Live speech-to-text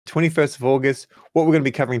21st of August. What we're going to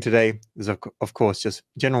be covering today is, of course, just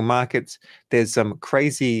general markets. There's some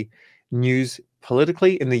crazy news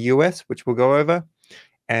politically in the US, which we'll go over.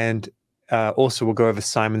 And also we'll go over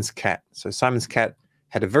Simon's Cat. So Simon's Cat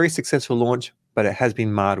had a very successful launch, but it has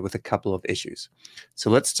been marred with a couple of issues. So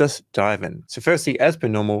let's just dive in. So firstly, as per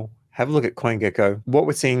normal, have a look at CoinGecko. What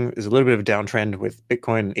we're seeing is a little bit of a downtrend with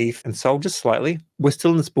Bitcoin and ETH and SOL just slightly. We're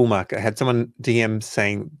still in this bull market. I had someone DM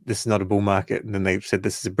saying this is not a bull market, and then they said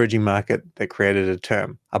this is a bridging market. They created a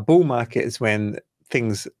term. A bull market is when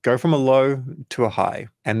things go from a low to a high,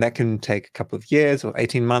 and that can take a couple of years or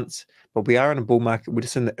 18 months, but we are in a bull market. We're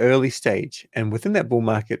just in the early stage, and within that bull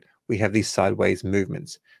market, we have these sideways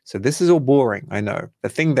movements. So this is all boring, I know. The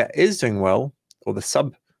thing that is doing well, or the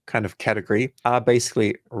sub kind of category, are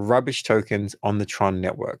basically rubbish tokens on the Tron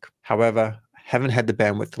network. However, haven't had the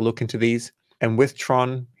bandwidth to look into these. And with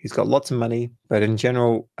Tron, he's got lots of money, but in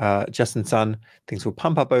general, Justin Sun, things will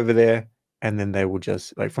pump up over there, and then they will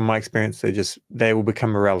just, like from my experience, they will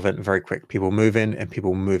become irrelevant very quick. People move in and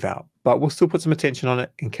people move out. But we'll still put some attention on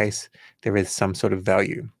it in case there is some sort of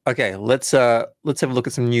value. Okay, let's have a look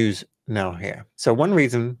at some news now here. So one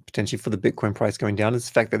reason potentially for the Bitcoin price going down is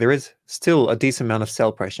the fact that there is still a decent amount of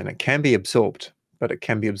sell pressure, and it can be absorbed, but it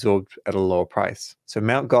can be absorbed at a lower price. So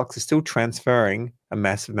Mt. Gox is still transferring a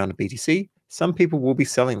massive amount of BTC. Some people will be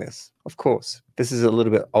selling this, of course. This is a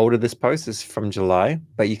little bit older, this post is from July,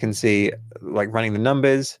 but you can see like running the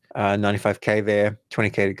numbers, 95K there,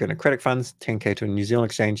 20K going to credit funds, 10K to a New Zealand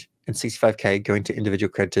exchange, and 65K going to individual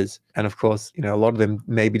creditors. And of course, a lot of them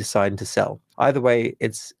may be deciding to sell. Either way,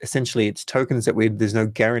 it's tokens that there's no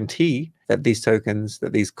guarantee that these tokens,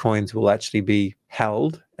 that these coins will actually be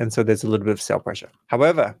held. And so there's a little bit of sell pressure.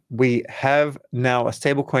 However, we have now a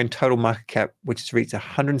stablecoin total market cap, which has reached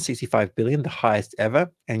 165 billion, the highest ever.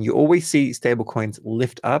 And you always see stablecoins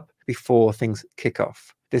lift up before things kick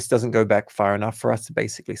off. This doesn't go back far enough for us to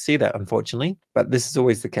basically see that, unfortunately, but this is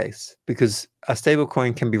always the case because a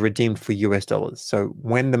stablecoin can be redeemed for US dollars. So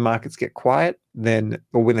when the markets get quiet,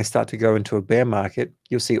 or when they start to go into a bear market,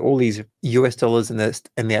 you'll see all these US dollars and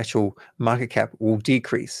the actual market cap will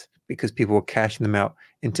decrease because people are cashing them out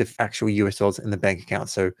into actual US dollars in the bank account.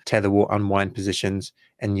 So Tether will unwind positions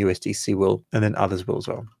and USDC will, and then others will as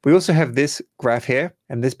well. We also have this graph here,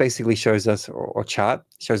 and this basically shows us, or chart,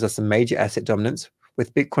 shows us the major asset dominance.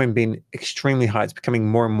 With Bitcoin being extremely high, it's becoming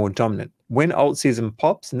more and more dominant. When alt season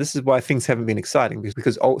pops, and this is why things haven't been exciting,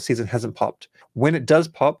 because alt season hasn't popped. When it does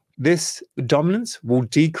pop, this dominance will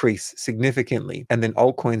decrease significantly, and then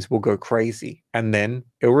altcoins will go crazy, and then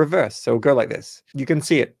it'll reverse. So it'll go like this. You can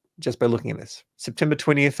see it just by looking at this. September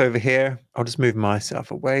 20th over here. I'll just move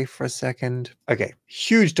myself away for a second. Okay,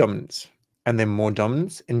 huge dominance. And then more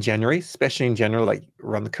dominance in January, especially in general, like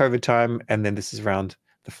around the COVID time, and then this is around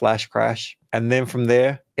the flash crash. And then from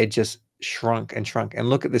there, it just shrunk and shrunk. And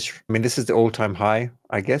look at this. I mean, this is the all-time high,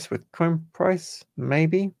 I guess, with coin price,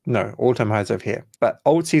 maybe? No, all-time highs over here. But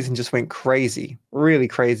alt season just went crazy, really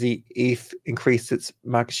crazy. ETH increased its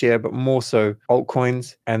market share, but more so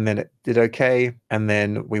altcoins. And then it did okay. And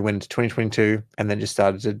then we went into 2022 and then just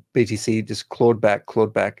started to, BTC just clawed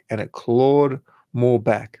back, and it clawed more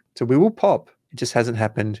back. So we will pop. It just hasn't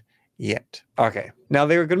happened yet. Okay. Now,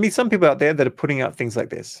 there are going to be some people out there that are putting out things like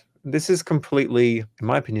this. This is completely, in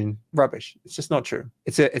my opinion, rubbish. It's just not true.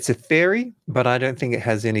 It's a theory, but I don't think it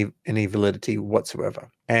has any validity whatsoever.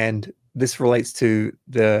 And this relates to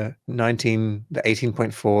the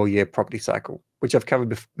 18.4 year property cycle, which I've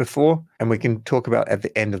covered before, and we can talk about at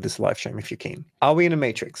the end of this live stream if you're keen. Are we in a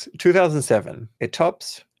matrix? 2007, it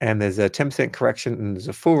tops, and there's a 10% correction, and there's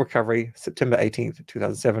a full recovery. September 18th,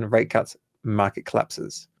 2007, rate cuts, market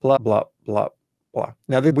collapses. Blah, blah, blah, blah.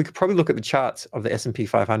 Now, we could probably look at the charts of the S&P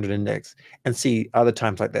 500 index and see other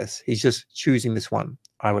times like this. He's just choosing this one,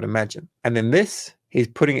 I would imagine. And then this, he's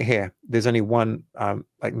putting it here. There's only one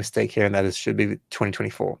mistake here, and that should be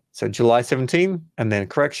 2024. So July 17, and then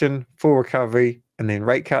correction, full recovery, and then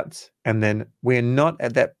rate cuts. And then we're not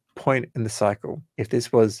at that point in the cycle. If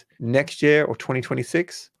this was next year or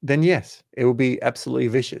 2026, then yes, it will be absolutely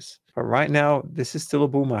vicious. But right now, this is still a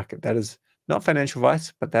bull market. That is not financial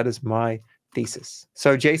advice, but that is my thesis.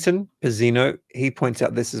 So Jason Pizzino, he points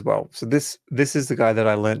out this as well. So this is the guy that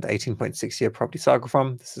I learned the 18.6 year property cycle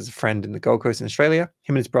from. This is a friend in the Gold Coast in Australia.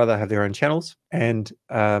 Him and his brother have their own channels. And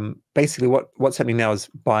basically what's happening now is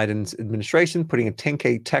Biden's administration putting a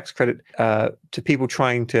 10K tax credit to people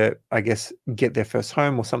trying to, I guess, get their first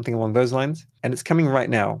home or something along those lines. And it's coming right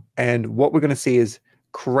now. And what we're going to see is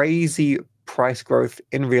crazy price growth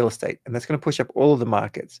in real estate. And that's going to push up all of the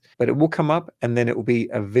markets. But it will come up and then it will be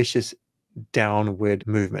a vicious downward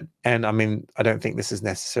movement. And I mean, I don't think this is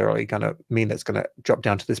necessarily going to mean that's going to drop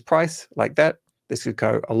down to this price like that. This could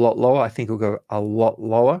go a lot lower. I think it'll go a lot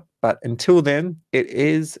lower. But until then, it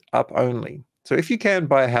is up only. So if you can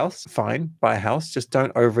buy a house, fine, buy a house. Just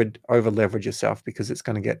don't over leverage yourself, because it's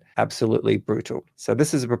going to get absolutely brutal. So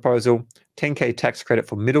this is a proposal: 10K tax credit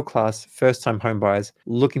for middle class first time home buyers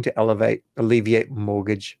looking to alleviate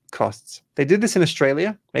mortgage costs. They did this in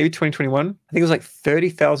Australia, maybe 2021. I think it was like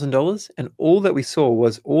 $30,000. And all that we saw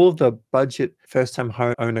was all of the budget first time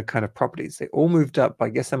home owner kind of properties. They all moved up by,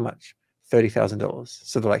 guess how much? $30,000.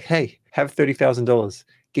 So they're like, hey, have $30,000,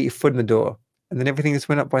 get your foot in the door. And then everything just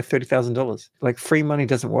went up by $30,000. Like, free money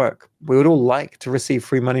doesn't work. We would all like to receive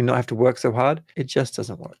free money, not have to work so hard. It just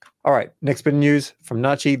doesn't work. All right, next bit of news from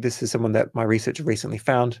Nachi. This is someone that my researcher recently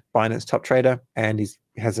found, Binance top trader, and he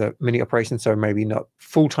has a mini operation, so maybe not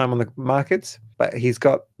full-time on the markets, but he's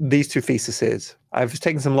got these two theses. I've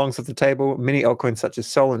taken some longs off the table. Many altcoins such as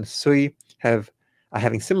Sol and Sui are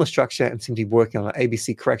having similar structure and seem to be working on an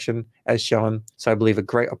ABC correction as shown. So I believe a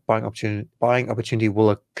great buying opportunity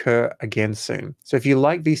will occur again soon. So if you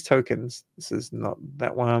like these tokens, this is not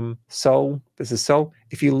that one, Sol, this is Sol.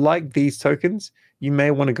 If you like these tokens, you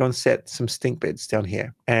may want to go and set some stink bids down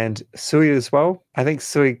here. And Sui as well. I think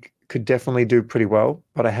Sui could definitely do pretty well,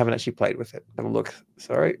 but I haven't actually played with it. Have a look.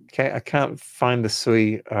 Sorry. Okay, I can't find the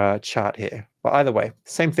Sui chart here. But either way,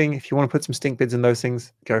 same thing. If you want to put some stink bids in those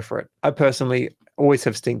things, go for it. I personally always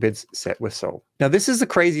have stink bids set with Sol. Now, this is the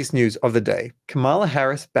craziest news of the day. Kamala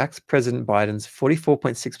Harris backs President Biden's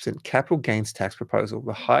 44.6% capital gains tax proposal,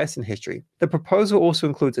 the highest in history. The proposal also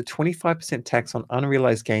includes a 25% tax on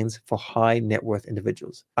unrealized gains for high net worth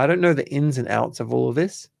individuals. I don't know the ins and outs of all of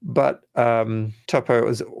this, but Topo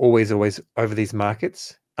is always over these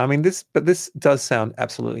markets. I mean, this does sound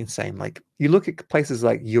absolutely insane. Like, you look at places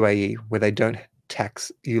like UAE where they don't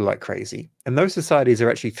tax you like crazy, and those societies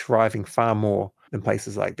are actually thriving far more than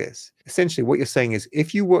places like this. Essentially, what you're saying is,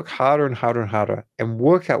 if you work harder and harder and harder and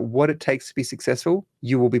work out what it takes to be successful,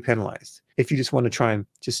 you will be penalized. If you just want to try and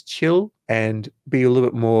just chill and be a little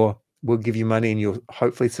bit more, we'll give you money and you'll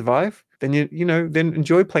hopefully survive, then then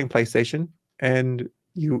enjoy playing PlayStation, and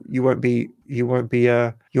you won't be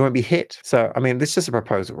hit. So I mean, this is just a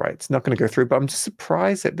proposal, right? It's not going to go through, but I'm just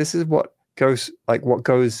surprised that this is what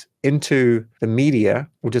goes into the media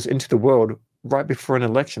or just into the world right before an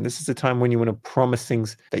election. This is the time when you want to promise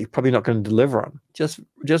things that you're probably not going to deliver on.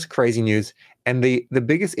 Just crazy news. And the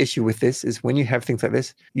biggest issue with this is when you have things like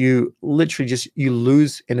this, you literally you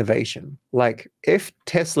lose innovation. Like, if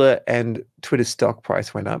Tesla and Twitter's stock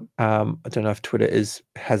price went up, I don't know if Twitter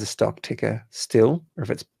has a stock ticker still, or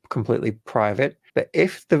if it's completely private, but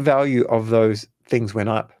if the value of those things went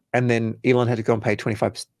up and then Elon had to go and pay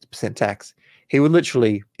 25% tax, it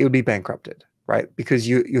would be bankrupted. Right? Because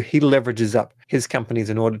he leverages up his companies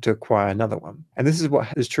in order to acquire another one. And this is what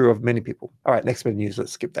is true of many people. All right, next bit of news,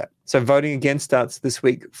 let's skip that. So voting again starts this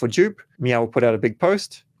week for Jup. Meow will put out a big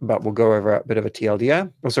post, but we'll go over a bit of a TLDR.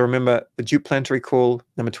 Also remember, the Jup planetary call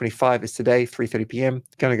number 25 is today, 3:30 p.m.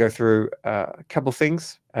 Going to go through a couple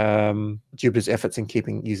things. Jupiter's efforts in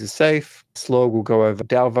keeping users safe. Slog will go over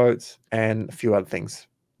DAO votes and a few other things,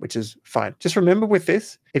 which is fine. Just remember with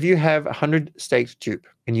this, if you have 100 staked Jup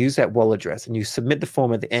and use that wallet address and you submit the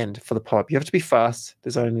form at the end for the pop, you have to be fast.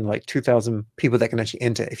 There's only like 2,000 people that can actually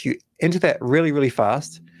enter. If you enter that really, really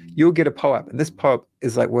fast, you'll get a POAP. And this POAP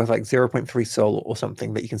is worth 0.3 SOL or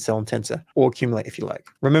something that you can sell on Tensor or accumulate if you like.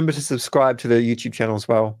 Remember to subscribe to the YouTube channel as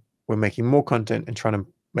well. We're making more content and trying to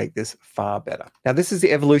make this far better. Now, this is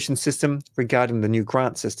the evolution system regarding the new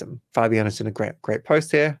grant system. Fabiana's done a great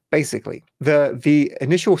post here. Basically, the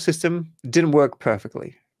initial system didn't work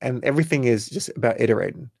perfectly, and everything is just about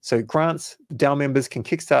iterating. So grants, DAO members can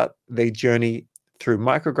kickstart their journey through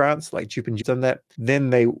micro grants, like Jup and Jup done that. Then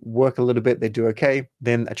they work a little bit, they do okay.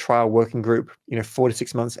 Then a trial working group, 4 to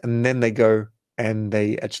 6 months, and then they go and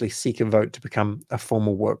they actually seek a vote to become a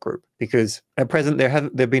formal work group. Because at present, there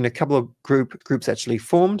have been a couple of groups actually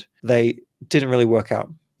formed. They didn't really work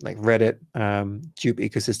out, like Reddit, Jup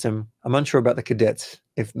ecosystem. I'm unsure about the cadets.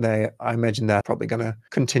 I imagine they're probably going to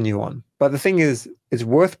continue on. But the thing is, it's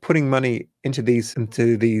worth putting money into these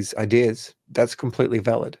ideas. That's completely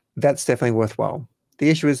valid. That's definitely worthwhile. The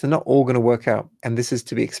issue is they're not all going to work out, and this is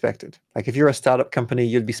to be expected. Like, if you're a startup company,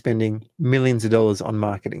 you'd be spending millions of dollars on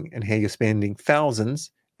marketing, and here you're spending thousands,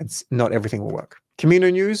 and not everything will work.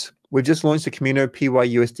 Kamino news. We've just launched the Kamino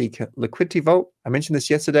PYUSD liquidity vault. I mentioned this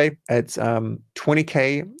yesterday. It's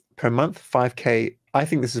 20K per month, 5K. I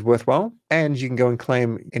think this is worthwhile, and you can go and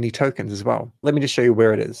claim any tokens as well. Let me just show you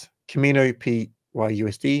where it is. Kamino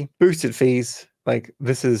PYUSD, boosted fees. Like,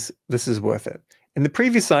 this is worth it. In the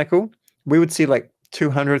previous cycle, we would see like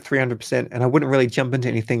 200, 300%, and I wouldn't really jump into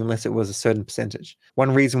anything unless it was a certain percentage.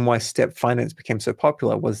 One reason why Step.Finance became so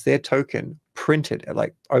popular was their token printed at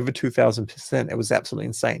like over 2000%. It was absolutely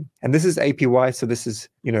insane. And this is APY, so this is,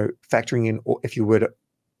 factoring in, if you were to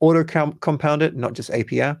auto compound it, not just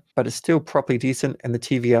APR, but it's still properly decent, and the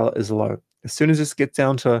TVL is low. As soon as this gets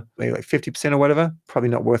down to maybe like 50% or whatever, probably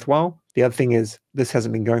not worthwhile. The other thing is this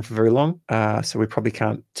hasn't been going for very long, so we probably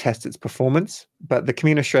can't test its performance. But the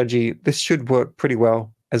Kamino strategy, this should work pretty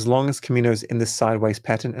well as long as Kamino's in this sideways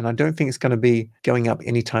pattern. And I don't think it's going to be going up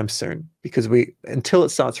anytime soon, because until it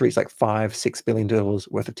starts to reach like $5-6 billion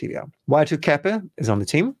worth of TVL. Y2 Kappa is on the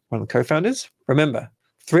team, one of the co-founders. Remember,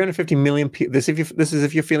 350 million people. This is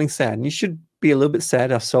if you're feeling sad, and you should be a little bit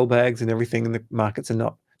sad. Our soul bags and everything in the markets are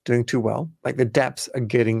not doing too well. Like the DApps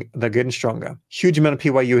they're getting stronger. Huge amount of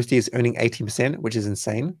PYUSD is earning 18%, which is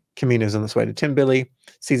insane. Kamino's on its way to 10 billion.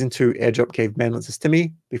 Season 2 Airdrop gave manlets a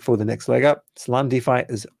stimmy before the next leg up. Solana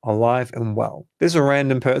DeFi is alive and well. This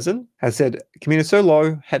random person has said, Kamino's so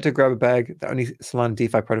low, had to grab a bag. The only Solana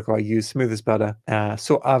DeFi protocol I use, smooth as butter.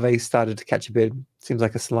 Saw Aave started to catch a bid. Seems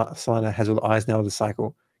like a Solana has all the eyes now of the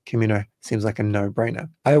cycle. Kamino seems like a no-brainer.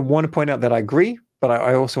 I want to point out that I agree, but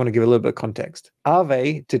I also want to give a little bit of context.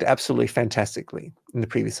 Aave did absolutely fantastically in the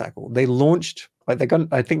previous cycle. They launched, I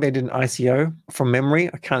think they did an ICO from memory.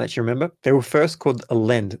 I can't actually remember. They were first called a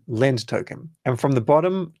lend token. And from the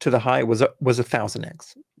bottom to the high was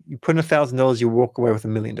 1,000x. You put in $1,000, you walk away with $1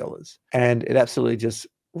 million. And it absolutely just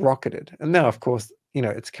rocketed. And now, of course,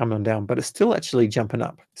 it's coming on down, but it's still actually jumping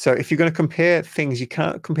up. So if you're going to compare things, you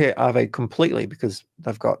can't compare Aave completely because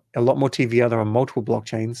they've got a lot more TVL. They're on multiple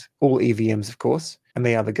blockchains, all EVMs, of course, and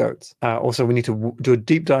they are the GOATs. Also, we need to do a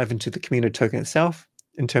deep dive into the Kamino token itself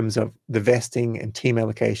in terms of the vesting and team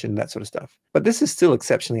allocation, that sort of stuff. But this is still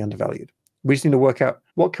exceptionally undervalued. We just need to work out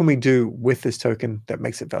what can we do with this token that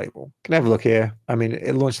makes it valuable. Can I have a look here? I mean,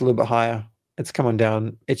 it launched a little bit higher. It's coming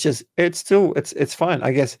down. It's fine.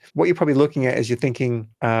 I guess what you're probably looking at is you're thinking,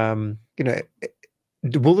 will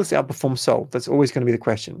this outperform SOL? That's always going to be the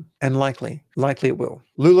question. And likely it will.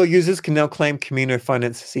 Lulo users can now claim Kamino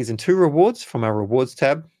Finance Season 2 rewards from our rewards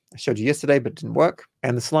tab. I showed you yesterday, but it didn't work.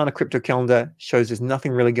 And the Solana crypto calendar shows there's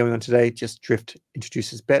nothing really going on today. Just Drift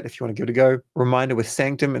introduces bet if you want to give it a go. Reminder with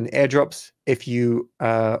Sanctum and airdrops. If you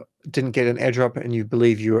didn't get an airdrop and you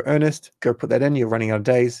believe you are earnest, go put that in. You're running out of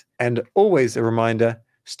days. And always a reminder,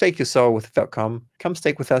 stake your SOL with Falcom. Come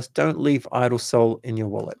stake with us. Don't leave idle SOL in your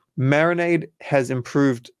wallet. Marinade has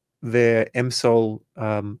improved their mSOL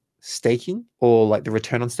staking, or like the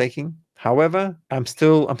return on staking. However, I'm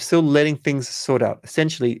still letting things sort out.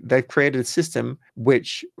 Essentially, they've created a system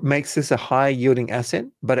which makes this a high yielding asset,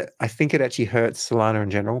 but I think it actually hurts Solana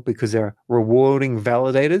in general because they're rewarding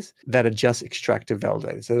validators that are just extractive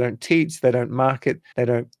validators. They don't teach, they don't market, they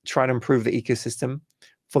don't try to improve the ecosystem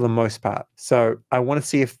for the most part. So I want to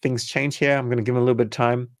see if things change here. I'm going to give them a little bit of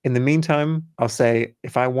time. In the meantime, I'll say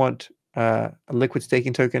if I want a liquid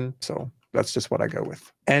staking token, so that's just what I go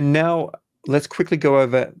with. And now let's quickly go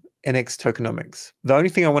over NX tokenomics. The only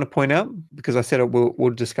thing I want to point out, because I said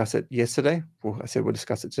we'll discuss it yesterday, I said we'll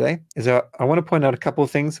discuss it today, is I want to point out a couple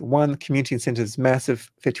of things. One, community incentives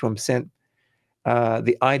massive, 51%.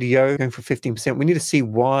 The IDO going for 15%. We need to see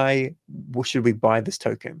why should we buy this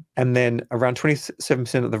token. And then around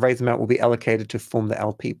 27% of the raise amount will be allocated to form the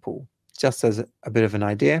LP pool. Just as a bit of an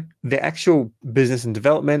idea. The actual business and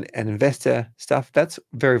development and investor stuff, that's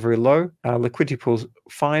very, very low. Liquidity pool's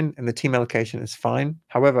fine and the team allocation is fine.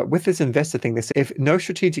 However, with this investor thing, they say if no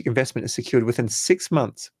strategic investment is secured within 6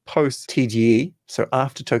 months post TGE, so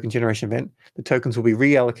after token generation event, the tokens will be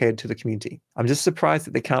reallocated to the community. I'm just surprised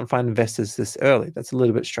that they can't find investors this early. That's a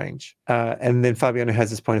little bit strange. And then Fabiano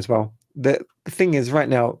has this point as well. The thing is right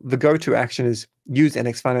now, the go-to action is use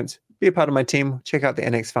NX Finance, be a part of my team, check out the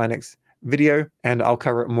NX Finance video, and I'll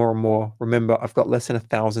cover it more and more. Remember, I've got less than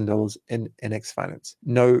 $1,000 in NX Finance.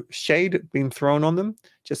 No shade being thrown on them.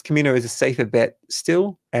 Just Kamino is a safer bet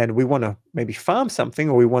still, and we want to maybe farm something,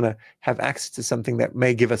 or we want to have access to something that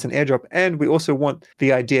may give us an airdrop, and we also want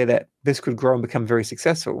the idea that this could grow and become very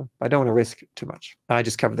successful. I don't want to risk too much. I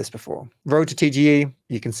just covered this before. Road to TGE,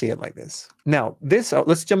 you can see it like this. Now,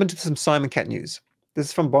 let's jump into some Simon Cat news. This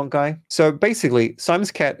is from BONK guy. So basically,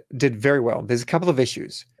 Simon's Cat did very well. There's a couple of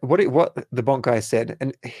issues. What the BONK guy said,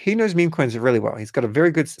 and he knows meme coins really well. He's got a very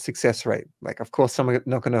good success rate. Like, of course, some are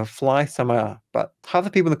not going to fly, some are. But half the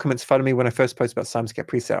people in the comments fighted me when I first posted about Simon's Cat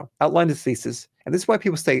presale. Outlined his thesis, and this is why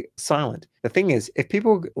people stay silent. The thing is, if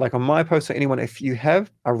people, like on my post or anyone, if you have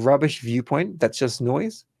a rubbish viewpoint that's just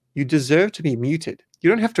noise, you deserve to be muted. You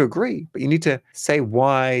don't have to agree, but you need to say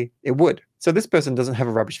why it would. So this person doesn't have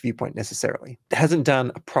a rubbish viewpoint necessarily. Hasn't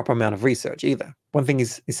done a proper amount of research either. One thing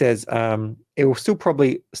is, he says, it will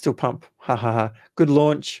probably still pump. Ha ha ha. Good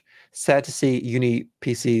launch. Sad to see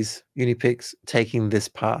Unipix taking this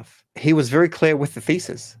path. He was very clear with the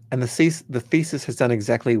thesis, and the thesis has done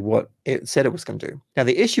exactly what it said it was going to do. Now,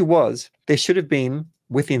 the issue was there should have been,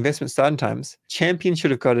 with the investment starting times, Champion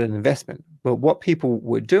should have got an investment. But what people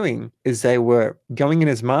were doing is they were going in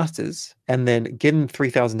as masters and then getting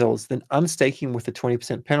 $3,000, then unstaking with a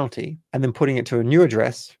 20% penalty, and then putting it to a new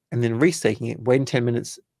address, and then restaking it, waiting 10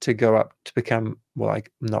 minutes to go up to become, well, I'm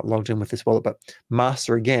not logged in with this wallet, but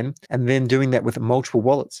master again, and then doing that with multiple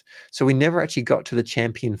wallets. So we never actually got to the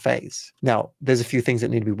champion phase. Now, there's a few things that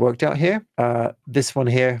need to be worked out here. This one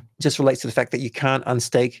here just relates to the fact that you can't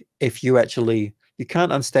unstake if you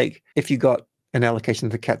can't unstake if you got an allocation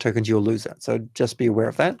of the cat tokens, you'll lose that. So just be aware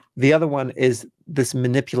of that. The other one is this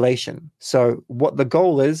manipulation. So what the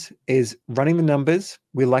goal is running the numbers.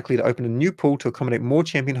 We're likely to open a new pool to accommodate more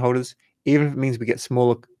champion holders, even if it means we get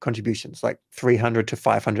smaller contributions, like 300 to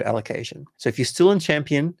 500 allocation. So if you're still in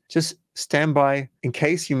champion, just stand by. In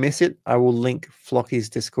case you miss it, I will link Flocky's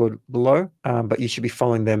Discord below, but you should be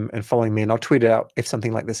following them and following me, and I'll tweet it out if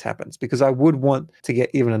something like this happens, because I would want to get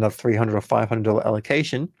even another $300 or $500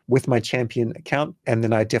 allocation with my champion account, and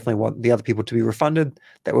then I definitely want the other people to be refunded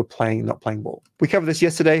that were not playing ball. We covered this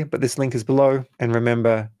yesterday, but this link is below, and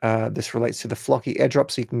remember, this relates to the Flocky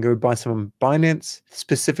airdrop, so you can go buy some on Binance,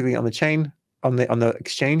 specifically on the chain, on the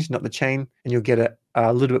exchange, not the chain, and you'll get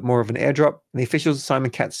a little bit more of an airdrop. And the official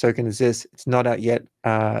Simon Katz token is this. It's not out yet.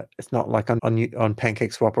 It's not like on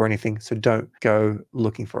PancakeSwap or anything, so don't go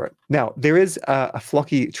looking for it. Now, there is a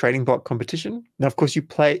Flocky trading bot competition. Now, of course, you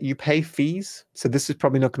pay fees, so this is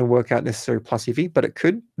probably not going to work out necessarily plus EV, but it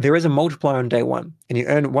could. There is a multiplier on day one, and you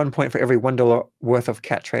earn 1 point for every $1 worth of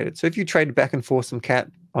cat traded. So if you trade back and forth some cat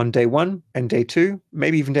on day one and day two,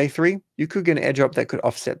 maybe even day three, you could get an airdrop that could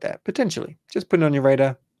offset that, potentially. Just put it on your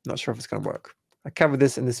radar. Not sure if it's going to work. I covered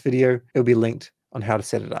this in this video. It'll be linked on how to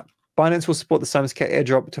set it up. Binance will support the Simon's Cat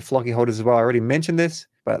airdrop to Flocky holders as well. I already mentioned this,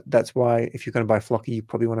 but that's why if you're going to buy Flocky, you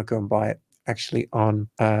probably want to go and buy it actually on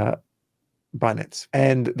Binance.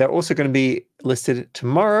 And they're also going to be listed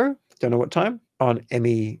tomorrow, don't know what time, on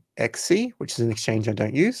MEXC, which is an exchange I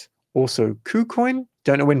don't use. Also KuCoin.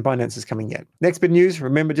 Don't know when Binance is coming yet. Next bit of news,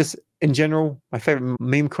 remember, just in general, my favorite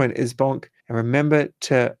meme coin is BONK. And remember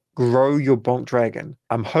to grow your BONK dragon.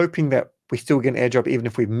 I'm hoping that we still get an airdrop even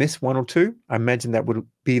if we miss one or two. I imagine that would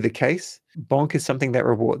be the case. BONK is something that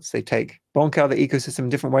rewards. They take BONK out of the ecosystem in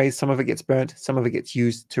different ways. Some of it gets burnt. Some of it gets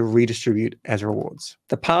used to redistribute as rewards.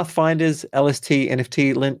 The Pathfinders LST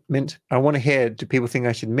NFT mint. I want to hear, do people think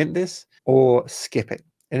I should mint this or skip it?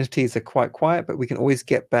 NFTs are quite quiet, but we can always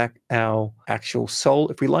get back our actual SOL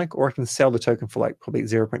if we like, or I can sell the token for like probably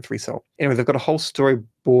 0.3 SOL. Anyway, they've got a whole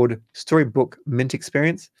storybook mint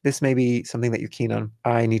experience. This may be something that you're keen on.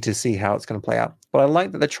 I need to see how it's going to play out. But I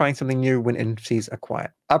like that they're trying something new when NFTs are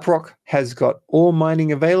quiet. Uprock has got all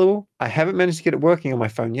mining available. I haven't managed to get it working on my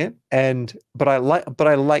phone yet, but I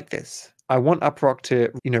like this. I want Uprock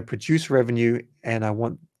to, produce revenue, and I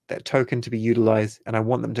want that token to be utilized, and I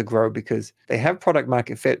want them to grow because they have product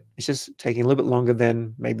market fit. It's just taking a little bit longer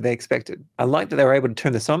than maybe they expected. I like that they were able to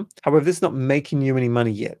turn this on. However, this is not making you any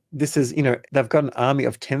money yet. This is, they've got an army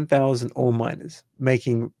of 10,000 ore miners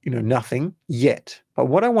making, nothing yet. But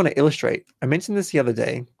what I want to illustrate, I mentioned this the other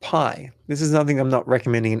day, Pi. This is nothing I'm not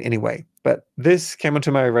recommending in any way, but this came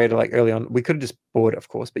onto my radar like early on. We could have just bought it, of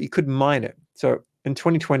course, but you could mine it. So in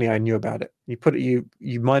 2020, I knew about it.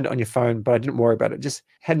 You mined it on your phone, but I didn't worry about it. Just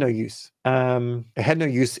had no use. It had no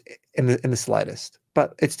use in the slightest.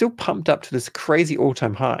 But it still pumped up to this crazy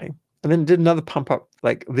all-time high, and then did another pump up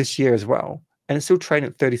like this year as well. And it's still trading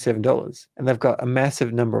at $37, and they've got a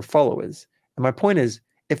massive number of followers. And my point is,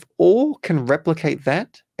 if all can replicate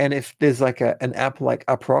that, and if there's like an app like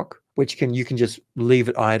Uprock, which you can just leave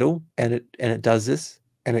it idle, and it does this,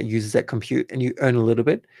 and it uses that compute, and you earn a little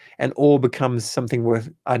bit, and all becomes something worth,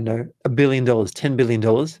 I don't know, $1 billion, $10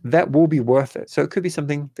 billion, that will be worth it. So it could be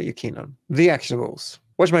something that you're keen on. The Actionables.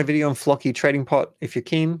 Watch my video on Flocky Trading Pot if you're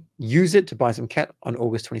keen. Use it to buy some cat on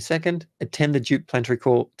August 22nd. Attend the Jup Planetary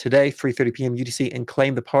Call today, 3:30 p.m. UTC, and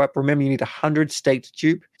claim the POAP. Remember, you need 100 staked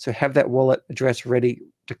Jup, so have that wallet address ready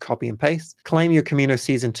to copy and paste. Claim your Kamino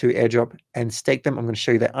Season 2 airdrop and stake them. I'm going to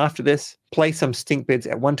show you that after this. Play some stink bids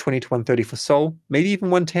at 120 to 130 for SOL, maybe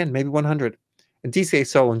even 110, maybe 100. And DCA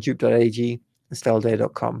SOL on jup.ag and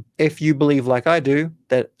stellardata.com. If you believe, like I do,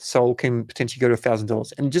 that SOL can potentially go to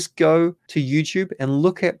 $1,000, and just go to YouTube and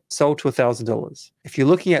look at SOL to $1,000. If you're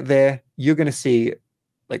looking at there, you're going to see,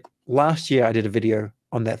 like last year I did a video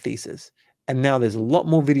on that thesis, And now there's a lot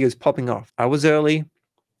more videos popping off. I was early.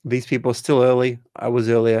 These people are still early. I was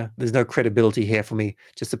earlier. There's no credibility here for me.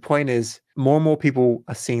 Just the point is, more and more people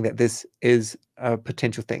are seeing that this is a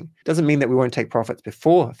potential thing. Doesn't mean that we won't take profits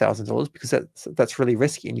before $1,000, because that's really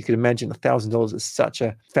risky. And you could imagine $1,000 is such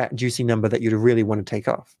a fat, juicy number that you'd really want to take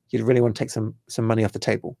off. You'd really want to take some money off the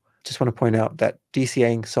table. Just want to point out that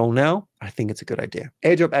DCAing Sol now, I think it's a good idea.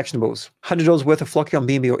 Airdrop actionables, $100 worth of flocking on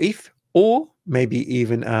BNB or ETH, or maybe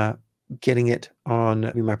even getting it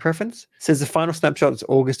on my preference. It says the final snapshot is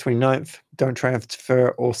August 29th. Don't transfer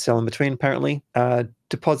or sell in between, apparently.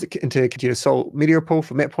 Deposit into Computer Sol Meteor Pool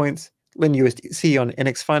for Met points. Lend USDC on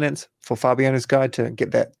Finance for Fabio's guide to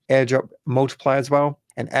get that airdrop multiplier as well.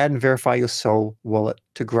 And add and verify your Sol wallet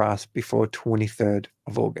to Grasp before 23rd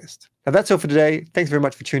of August. Now that's all for today. Thanks very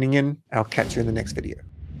much for tuning in. I'll catch you in the next video.